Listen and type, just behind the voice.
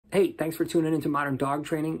Hey, thanks for tuning into Modern Dog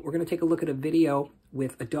Training. We're going to take a look at a video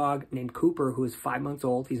with a dog named Cooper, who is 5 months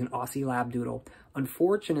old. He's an Aussie Labradoodle.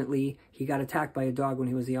 Unfortunately, he got attacked by a dog when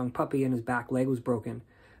he was a young puppy and his back leg was broken.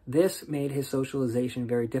 This made his socialization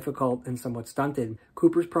very difficult and somewhat stunted.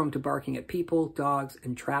 Cooper's prone to barking at people, dogs,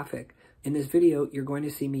 and traffic. In this video, you're going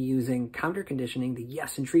to see me using counter conditioning, the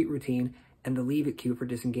yes and treat routine, and the leave it cue for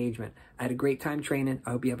disengagement. I had a great time training.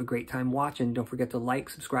 I hope you have a great time watching. Don't forget to like,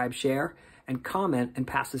 subscribe, share, and comment, and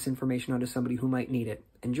pass this information on to somebody who might need it.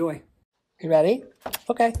 Enjoy. You ready?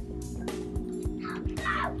 Okay.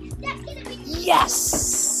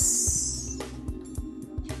 Yes!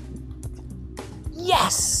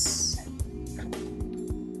 Yes!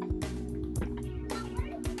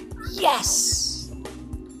 Yes!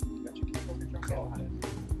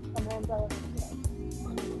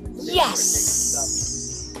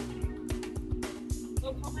 Yes!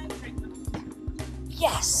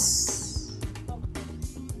 Yes!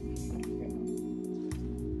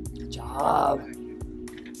 Good job.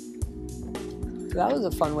 So that was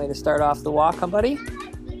a fun way to start off the walk, huh, buddy?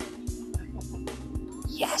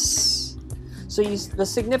 Yes! So the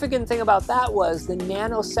significant thing about that was the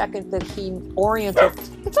nanosecond that he oriented,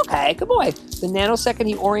 it's okay, good boy. The nanosecond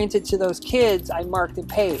he oriented to those kids, I marked and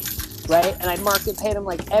paid, right? And I marked and paid him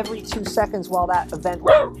like every 2 seconds while that event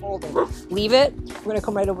was unfolding. Leave it. We're gonna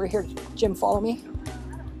come right over here. Jim, follow me.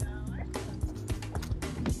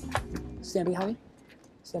 Stand behind me.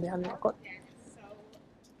 Stand behind me real quick.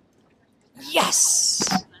 Yes!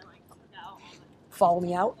 Follow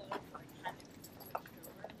me out.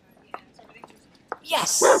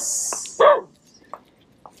 Yes!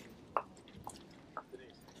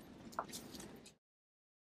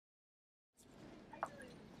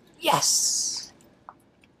 Yes!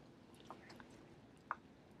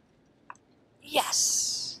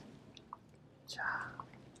 Yes!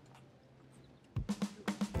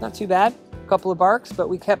 Not too bad. A couple of barks, but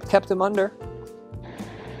we kept him under.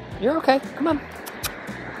 You're okay. Come on.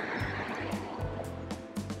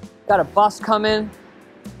 Got a bus coming.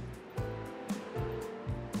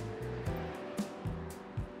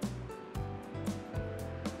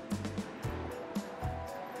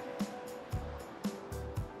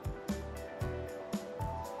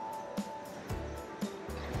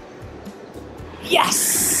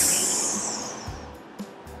 Yes!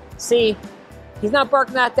 See, he's not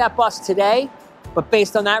barking at that bus today, but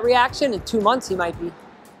based on that reaction, in 2 months he might be.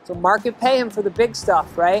 So market pay him for the big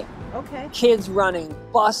stuff, right? Okay. Kids running,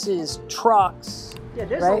 buses, trucks. Yeah,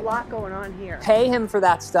 there's right? a lot going on here. Pay him for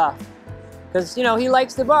that stuff. Because, you know, he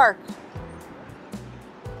likes to bark.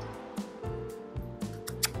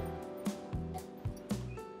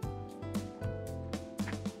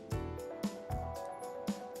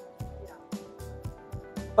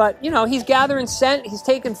 But, you know, he's gathering scent, he's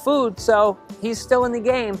taking food, so he's still in the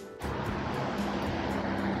game.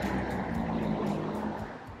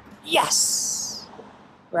 Yes!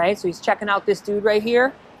 Right, so he's checking out this dude right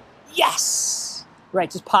here. Yes! Right,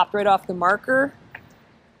 just popped right off the marker.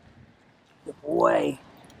 Good boy.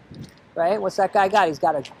 Right, what's that guy got? He's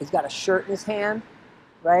got a shirt in his hand,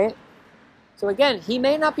 right? So again, he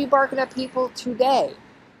may not be barking at people today,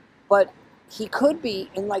 but he could be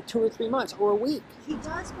in like 2 or 3 months or a week. He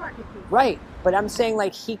does bark at people. Right, but I'm saying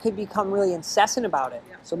like he could become really incessant about it.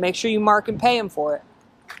 Yeah. So make sure you mark and pay him for it.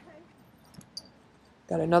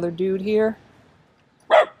 Got another dude here.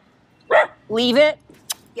 Leave it.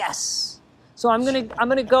 Yes. So I'm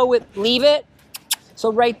gonna go with leave it.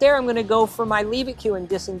 So right there, I'm gonna go for my leave it cue and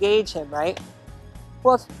disengage him, right?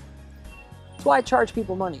 Well, that's why I charge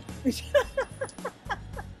people money. If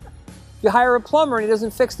you hire a plumber and he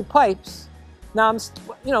doesn't fix the pipes, now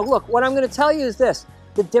look, what I'm gonna tell you is this.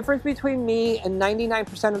 The difference between me and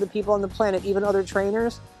 99% of the people on the planet, even other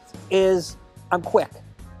trainers, is I'm quick.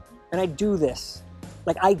 And I do this.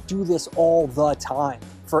 Like, I do this all the time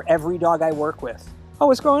for every dog I work with. Oh,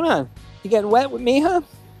 what's going on? You getting wet with me, huh?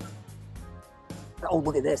 Oh,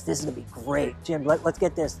 look at this. This is going to be great. Jim, let's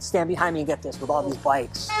get this. Stand behind me and get this with all these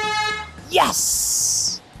bikes.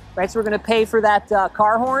 Yes! Right, so we're going to pay for that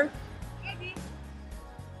car horn.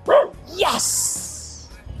 Yes!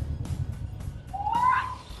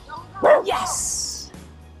 Yes!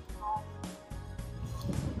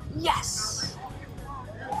 Yes!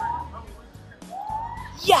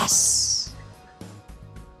 Yes!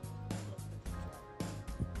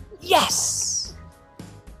 Yes!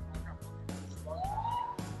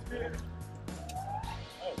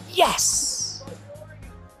 Yes!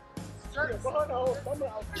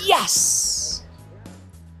 Yes!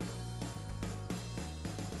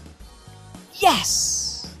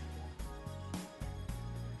 Yes!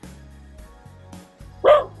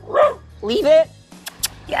 Leave it.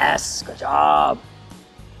 Yes! Yes, good job.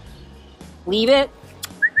 Leave it.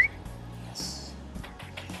 Yes.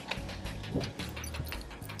 Good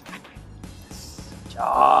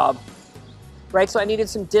job. Right, so I needed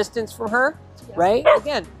some distance from her, right?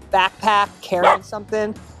 Again, backpack, carrying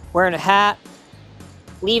something, wearing a hat.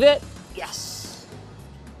 Leave it. Yes.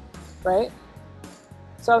 Right?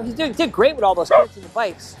 So he did great with all those kids and the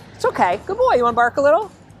bikes. It's okay. Good boy. You want to bark a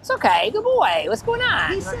little? It's okay. Good boy. What's going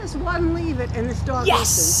on? He says one leave it and this dog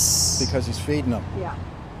Yes. Because he's feeding them. listens. Yeah.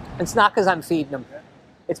 It's not because I'm feeding him.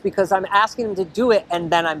 It's because I'm asking him to do it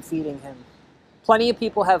and then I'm feeding him. Plenty of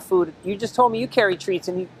people have food. You just told me you carry treats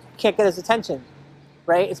and you can't get his attention,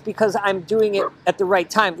 right? It's because I'm doing it at the right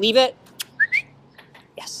time. Leave it.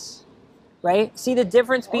 Yes. Right? See the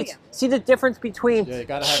difference? See the difference between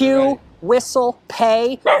cue, whistle,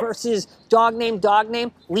 pay versus dog name, dog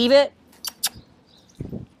name? Leave it.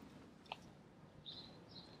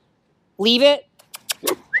 Leave it.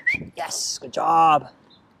 Yes, good job.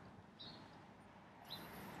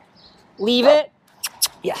 Leave it.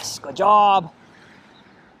 Yes, good job.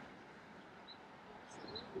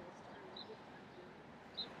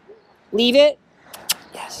 Leave it.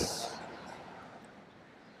 Yes.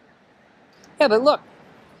 Yeah, but look,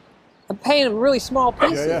 I'm paying him really small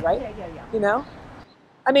pieces, right? Yeah. You know?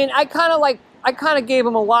 I mean, I kind of gave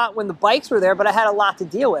him a lot when the bikes were there, but I had a lot to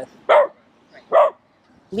deal with.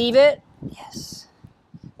 Leave it. Yes.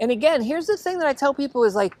 And again, here's the thing that I tell people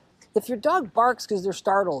is like, if your dog barks because they're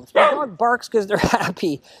startled, if your dog barks because they're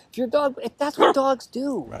happy, if your dog, that's what dogs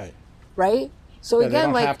do. Right. Right? So Yeah,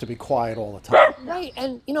 again, they don't have to be quiet all the time. Right.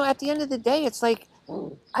 And you know, at the end of the day, it's like,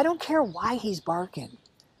 I don't care why he's barking.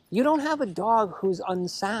 You don't have a dog who's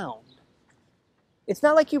unsound. It's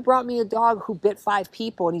not like you brought me a dog who bit 5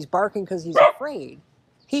 people and he's barking because he's afraid.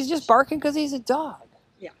 He's just barking because he's a dog.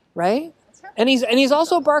 Yeah. Right? And he's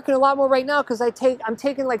also barking a lot more right now because I'm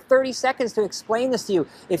taking like 30 seconds to explain this to you.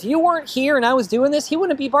 If you weren't here and I was doing this, he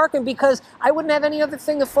wouldn't be barking because I wouldn't have any other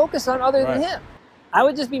thing to focus on other than him. I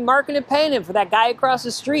would just be marking and paying him for that guy across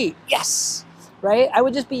the street. Yes. Right? I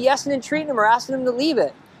would just be yesing and treating him or asking him to leave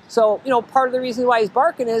it. So, you know, part of the reason why he's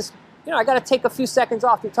barking is, you know, I got to take a few seconds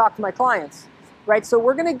off to talk to my clients. Right? So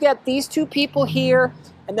we're going to get these 2 people here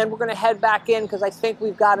and then we're going to head back in because I think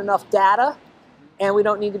we've got enough data. And we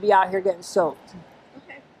don't need to be out here getting soaked.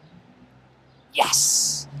 Okay.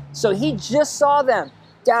 Yes. So he just saw them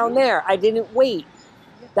down there. I didn't wait.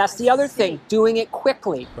 That's the other thing, doing it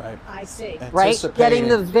quickly. Right. I see. Right? Getting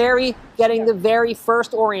the very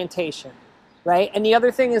first orientation. Right? And the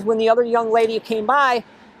other thing is when the other young lady came by,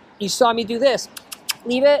 you saw me do this.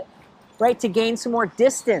 Leave it. Right? To gain some more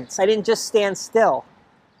distance. I didn't just stand still.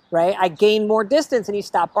 Right? I gained more distance and he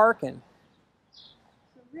stopped barking. So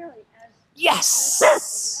really,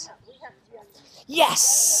 Yes.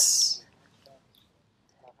 Yes.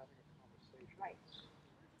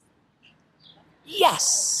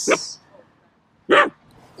 Yes.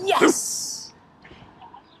 Yes.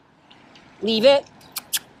 Leave it.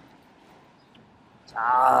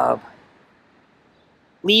 Job.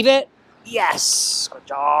 Leave it. Yes. Good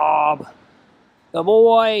job. Good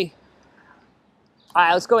boy. All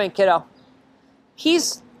right, let's go in, kiddo.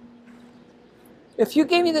 If you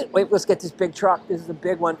gave me the, wait, let's get this big truck. This is the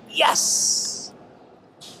big one. Yes.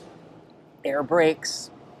 Air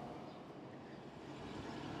brakes.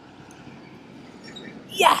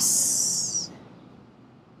 Yes.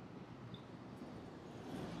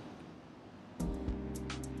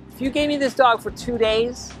 If you gave me this dog for 2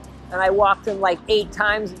 days and I walked him like 8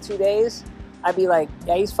 times in 2 days, I'd be like,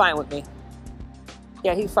 yeah, he's fine with me.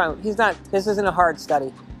 Yeah, he's fine. He's not, this isn't a hard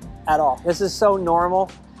study at all. This is so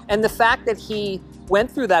normal. And the fact that he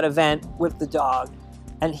went through that event with the dog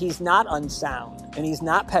and he's not unsound and he's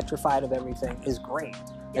not petrified of everything is great.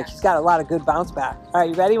 Yes. Like he's got a lot of good bounce back. All right,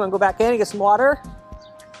 you ready? You want to go back in and get some water?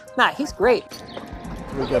 Nah, he's great.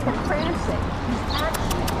 We get him. prancing. He's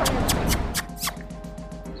actually prancing.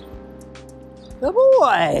 Good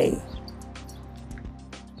boy.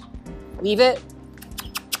 Leave it.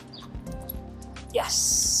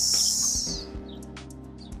 Yes.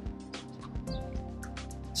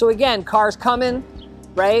 So again, car's coming,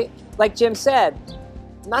 right? Like Jim said,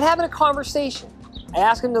 I'm not having a conversation. I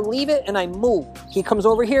ask him to leave it and I move. He comes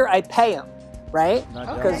over here, I pay him, right?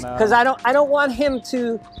 Because I don't want him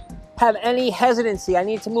to have any hesitancy. I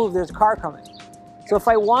need to move. There's a car coming. So if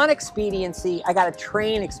I want expediency, I got to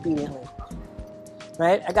train expediently,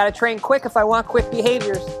 right? I got to train quick if I want quick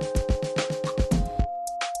behaviors.